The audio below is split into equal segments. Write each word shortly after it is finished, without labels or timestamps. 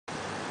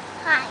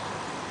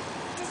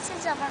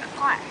is our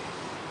car.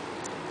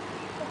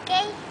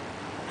 Okay?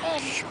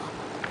 And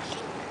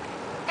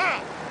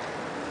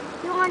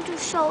you want to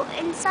show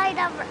inside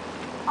of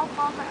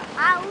our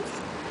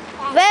house.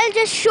 Well,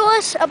 just show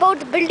us about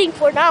the building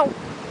for now. You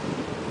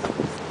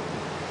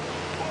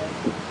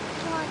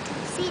want to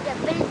see the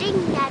building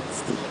and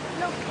see it.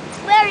 Look, it's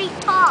very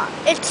tall.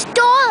 It's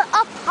tall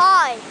up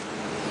high.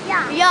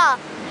 Yeah. Yeah.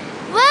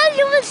 Well,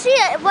 you will see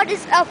what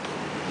is up.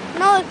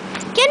 Now,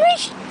 can we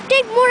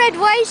take more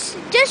advice?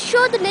 Just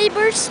show the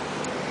neighbors.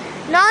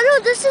 Nano,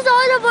 this is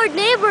all of our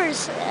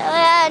neighbors.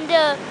 And,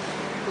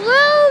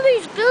 well,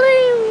 these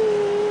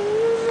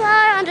buildings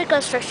are under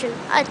construction.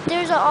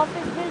 There's an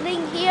office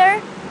building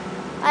here.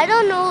 I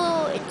don't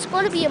know. It's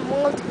going to be a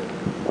mall thing.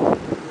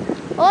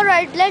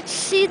 Alright, let's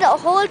see the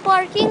whole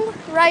parking.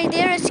 Right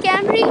there is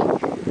Camry.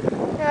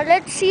 Now,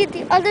 let's see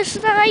the other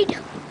side.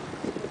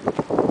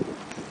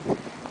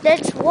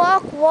 Let's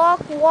walk,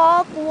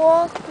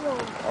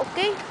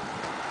 okay?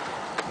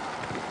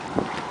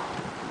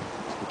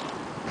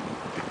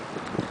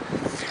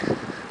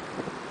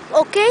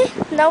 Okay,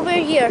 now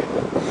we're here.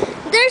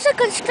 There's a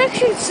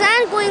construction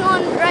sand going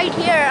on right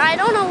here. I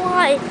don't know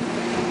why.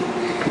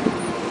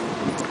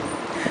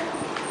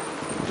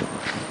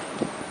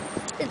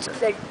 It's a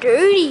bit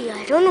dirty.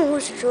 I don't know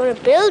who's trying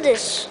to build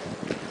this.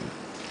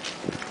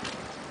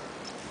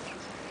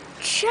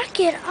 Check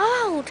it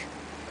out.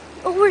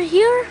 Over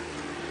here.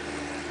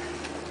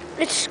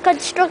 It's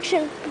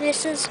construction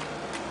places.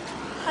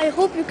 I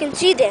hope you can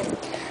see them.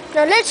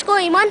 Now let's go,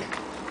 Iman.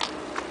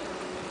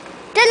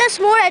 Tell us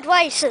more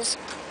advices.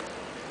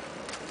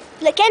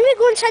 Like, can we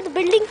go inside the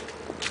building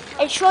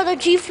and show the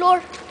G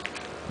floor?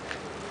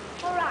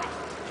 Alright.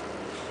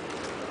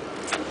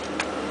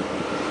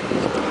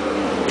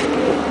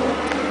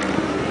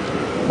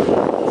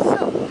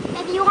 So,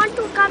 if you want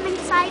to come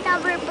inside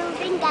our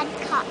building, then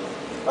come.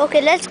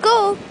 Okay, let's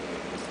go.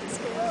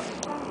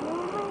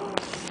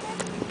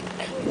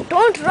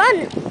 Don't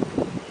run.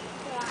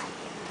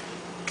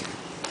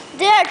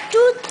 There are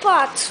two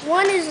paths.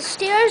 One is the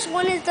stairs,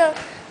 one is the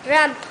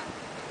ramp.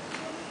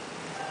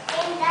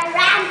 And the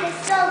ramp is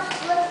so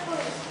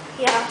slippery.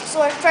 Yeah,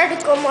 so I try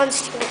to come on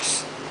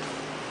stairs.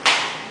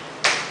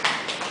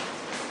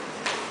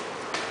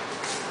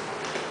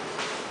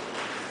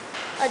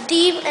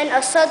 Adeeb and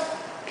Asad.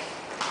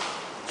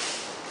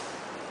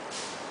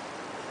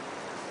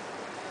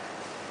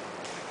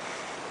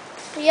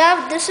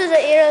 Yeah, this is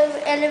the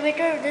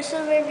elevator. This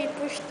is where we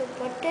push the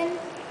button,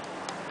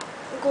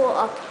 go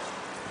up.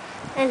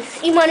 And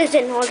Iman is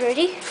in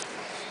already.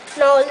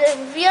 Now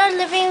we are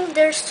living,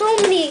 there's so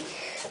many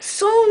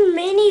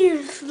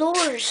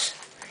floors.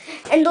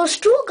 And those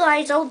two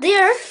guys out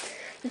there,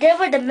 they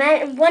were the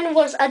man. One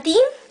was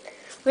Adeem,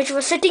 which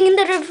was sitting in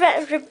the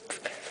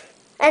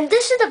and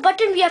this is the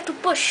button we have to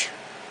push.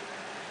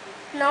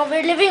 Now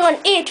we're living on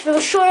 8. We'll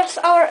show us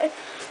our,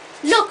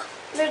 look,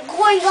 we're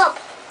going up.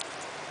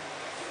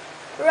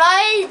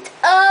 Right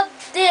up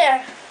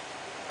there.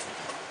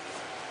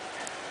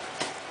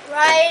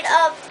 Right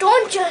up.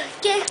 Don't you,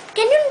 can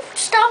you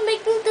stop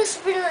making this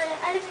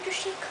elevator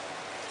shake?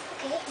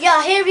 Okay.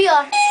 Yeah, here we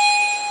are.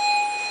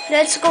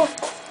 Let's go.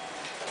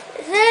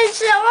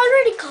 It's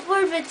already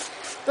covered with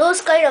those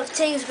kind of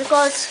things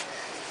because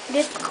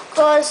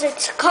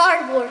it's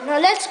cardboard. Now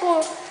let's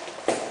go.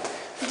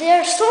 There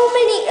are so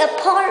many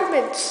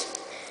apartments.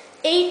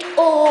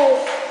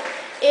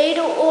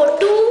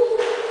 802,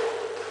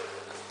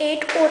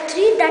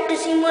 803, that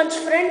is Iman's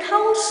friend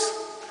house.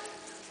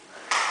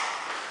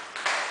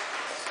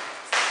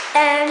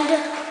 And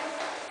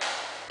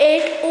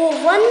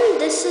 801,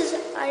 this is,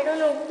 I don't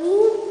know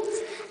who.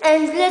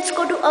 And let's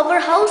go to our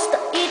house, the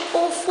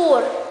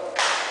 804.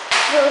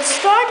 We'll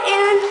start,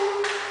 and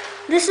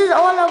this is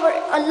all our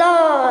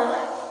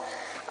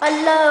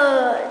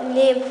Allah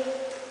name.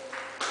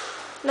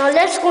 Now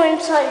let's go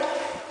inside.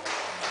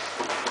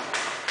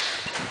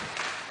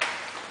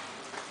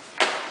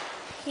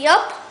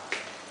 Yup,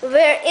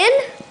 we're in.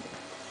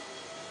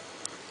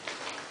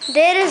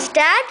 There is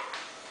Dad,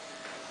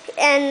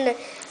 and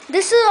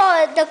this is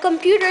the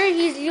computer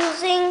he's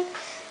using,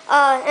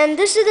 and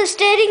this is the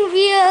steering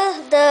wheel,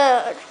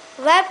 the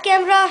web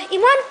camera.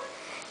 Iman,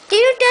 can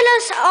you tell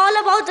us all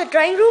about the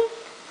drawing room?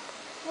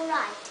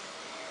 Alright.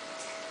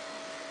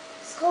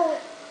 Let's go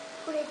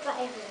put it right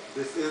here.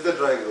 This is the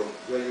drawing room.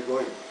 Where are you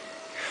going?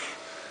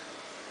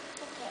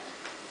 Okay.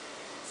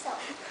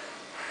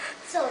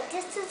 So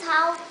this is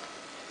how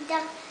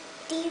the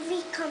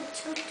TV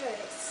computer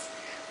is.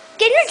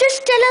 Can you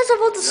just tell us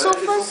about the Yeah,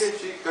 sofas? it's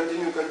okay.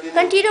 Continue.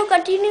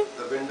 Continue.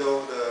 The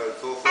window, the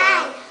sofa.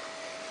 And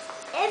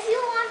if you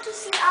want to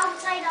see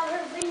outside our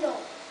window,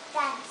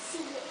 then see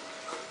it.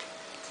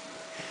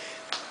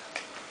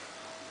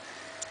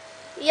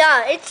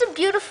 Yeah, it's a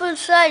beautiful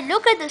sight.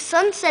 Look at the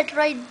sunset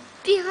right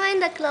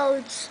behind the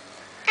clouds.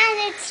 And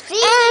it's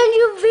really And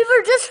we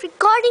were just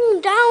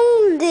recording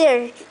down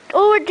there.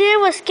 Over there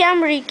was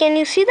Camry. Can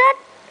you see that?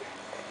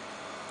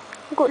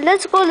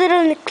 Let's go a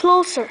little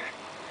closer.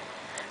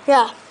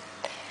 Yeah.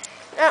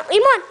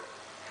 Iman,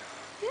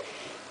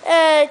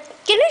 can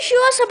you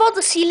show us about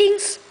the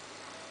ceilings?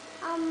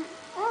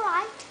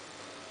 Alright.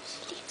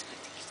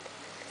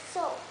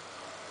 So,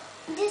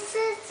 this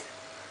is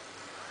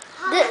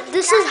how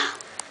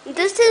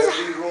This is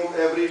Every room,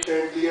 every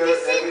chandelier,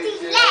 this every is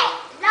the chair.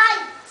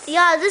 lights.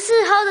 yeah, this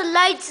is how the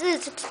lights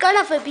is. It's kind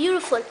of a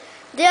beautiful.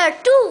 There are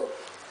two.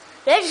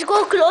 Let's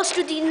go close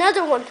to the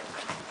another one.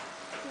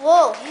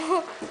 Whoa.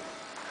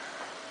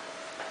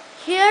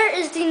 Here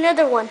is the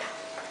another one.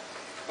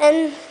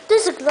 And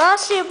this is a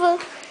glass table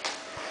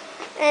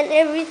and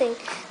everything.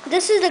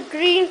 This is the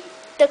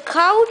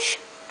couch.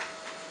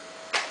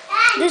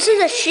 And This is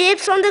the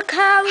shapes on the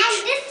couch.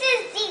 and this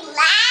is the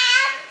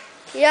lamp.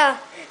 Yeah.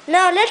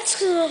 Now let's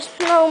know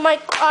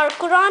our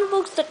Quran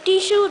books, the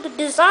tissue, the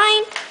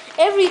design,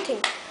 everything.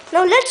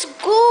 Now let's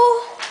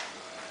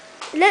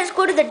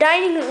go to the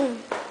dining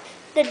room.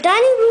 The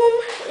dining room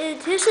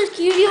this is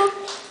curio.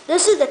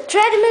 This is the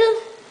treadmill,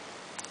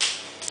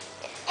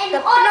 And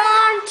the all,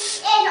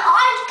 plants. and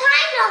all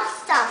kind of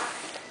stuff.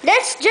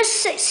 Let's just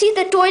see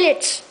the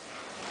toilets.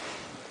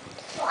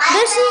 So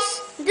I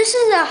This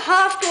is a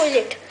half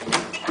toilet.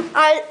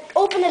 I'll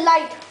open the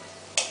light.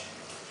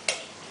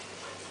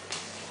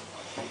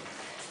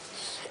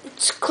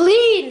 It's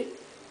clean.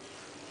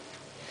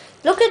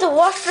 Look at the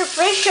water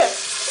pressure.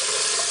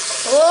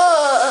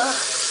 Whoa.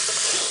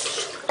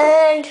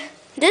 And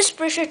this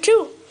pressure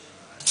too.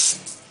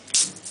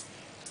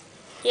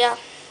 Yeah.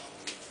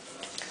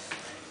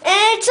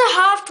 And it's a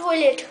half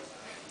toilet.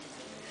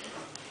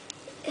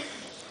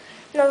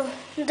 Now,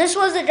 this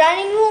was the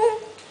dining room.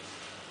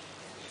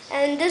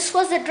 And this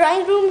was the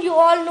drawing room. You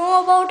all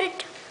know about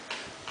it.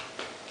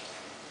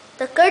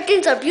 The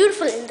curtains are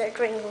beautiful in the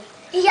drawing room.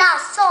 yeah,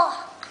 so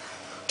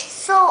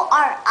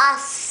are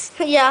us.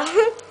 Yeah.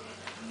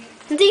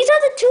 These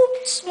are the two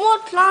small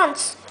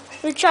plants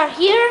which are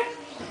here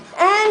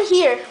and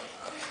here.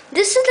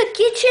 This is the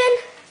kitchen.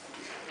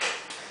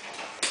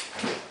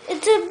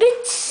 It's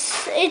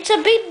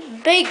a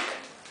bit big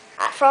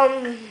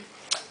from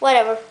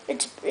whatever.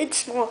 It's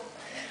small.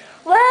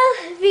 Well,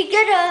 we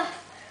get a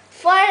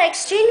fire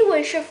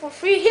extinguisher for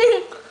free.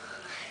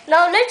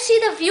 Now let's see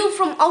the view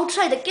from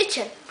outside the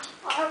kitchen.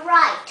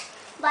 Alright,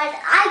 but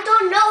I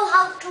don't know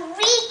how to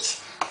reach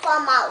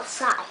from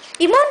outside.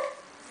 Iman,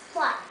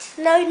 What?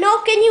 now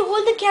can you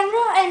hold the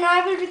camera and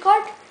I will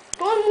record?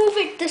 Don't move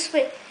it this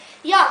way.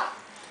 Yeah.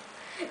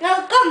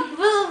 Now come,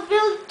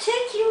 we'll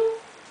take you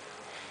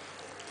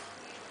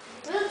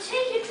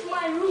to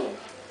my room.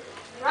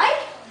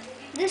 Right?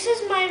 This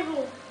is my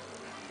room.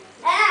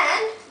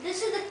 And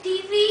this is the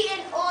TV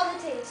and all the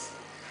things.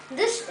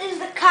 This is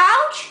the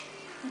couch.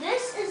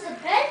 This is the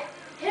bed.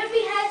 Here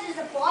we have is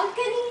the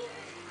balcony.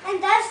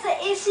 And that's the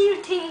AC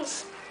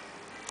things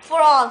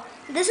for all.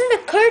 This is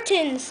the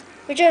curtains,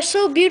 which are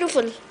so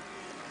beautiful.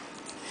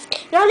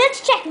 Now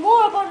let's check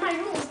more about my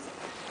room.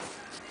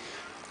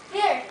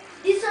 Here,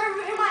 these are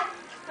where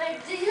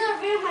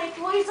my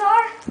toys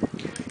are.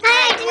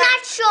 I did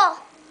not show.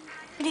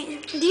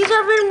 These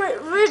are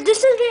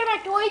this is where my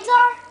toys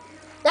are.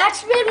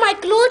 That's where my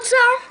clothes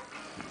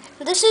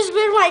are. This is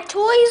where my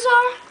toys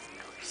are.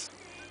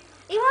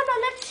 Ivana,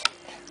 let's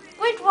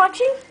wait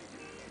watching.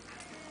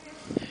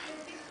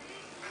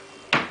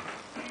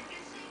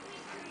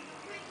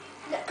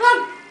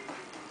 Come.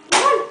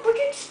 Put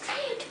it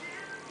straight.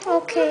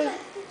 Okay.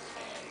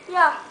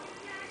 Yeah.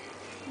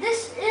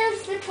 This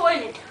is the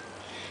toilet.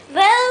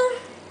 Well,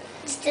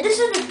 this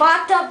is the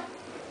bathtub.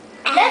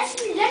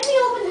 Let me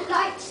open the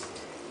lights.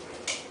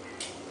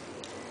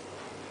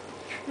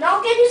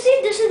 Now can you see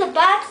this is the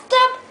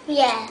bathtub?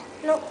 Yeah.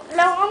 No,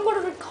 now I'm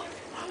gonna record.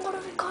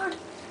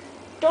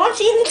 Don't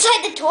see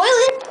inside the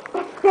toilet.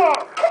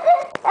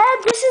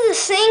 And this is the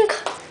sink.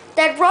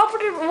 That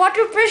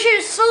water pressure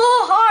is so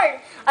hard.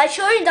 I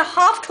show you the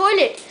half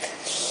toilet.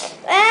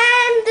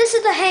 And this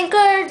is the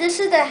hanger. This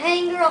is the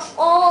hanger of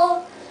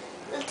all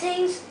the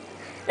things.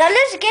 Now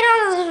let's get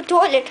out of the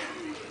toilet.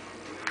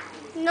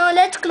 Now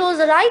let's close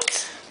the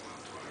lights.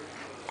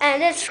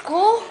 And let's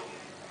go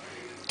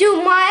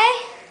to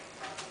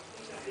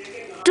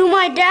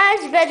my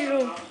dad's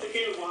bedroom.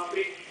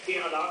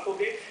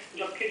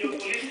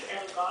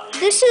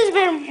 This is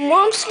where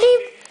mom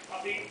sleeps.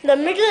 The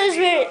middle is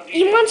where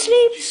Iman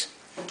sleeps.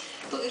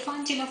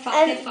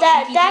 And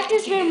that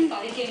is where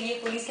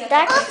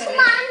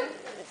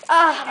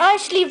I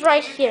sleep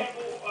right here.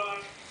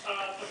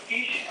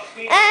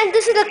 And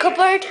this is the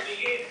cupboard.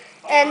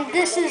 And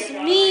this is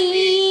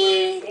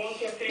me.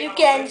 You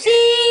can see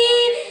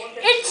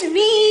it's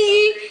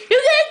me.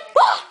 You can.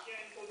 Oh!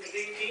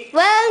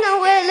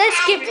 Well, let's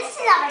skip. This is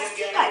our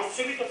stickers.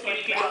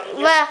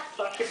 Well,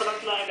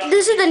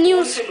 this is the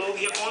news. The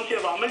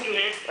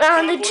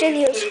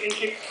news.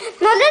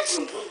 Now let's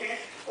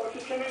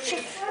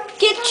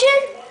kitchen,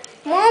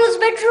 mom's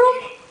bedroom,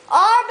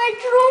 our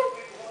bedroom,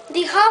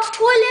 the half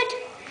toilet,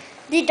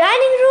 the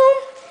dining room,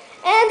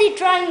 and the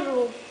drawing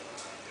room.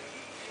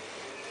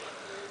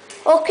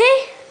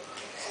 Okay.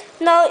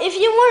 Now, if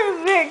you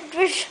want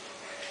to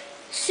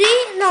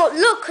see, now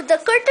look, the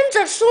curtains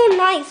are so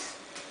nice.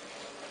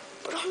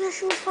 Put on your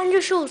shoes, find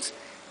your shoes.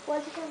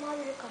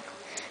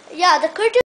 Yeah, the curtains.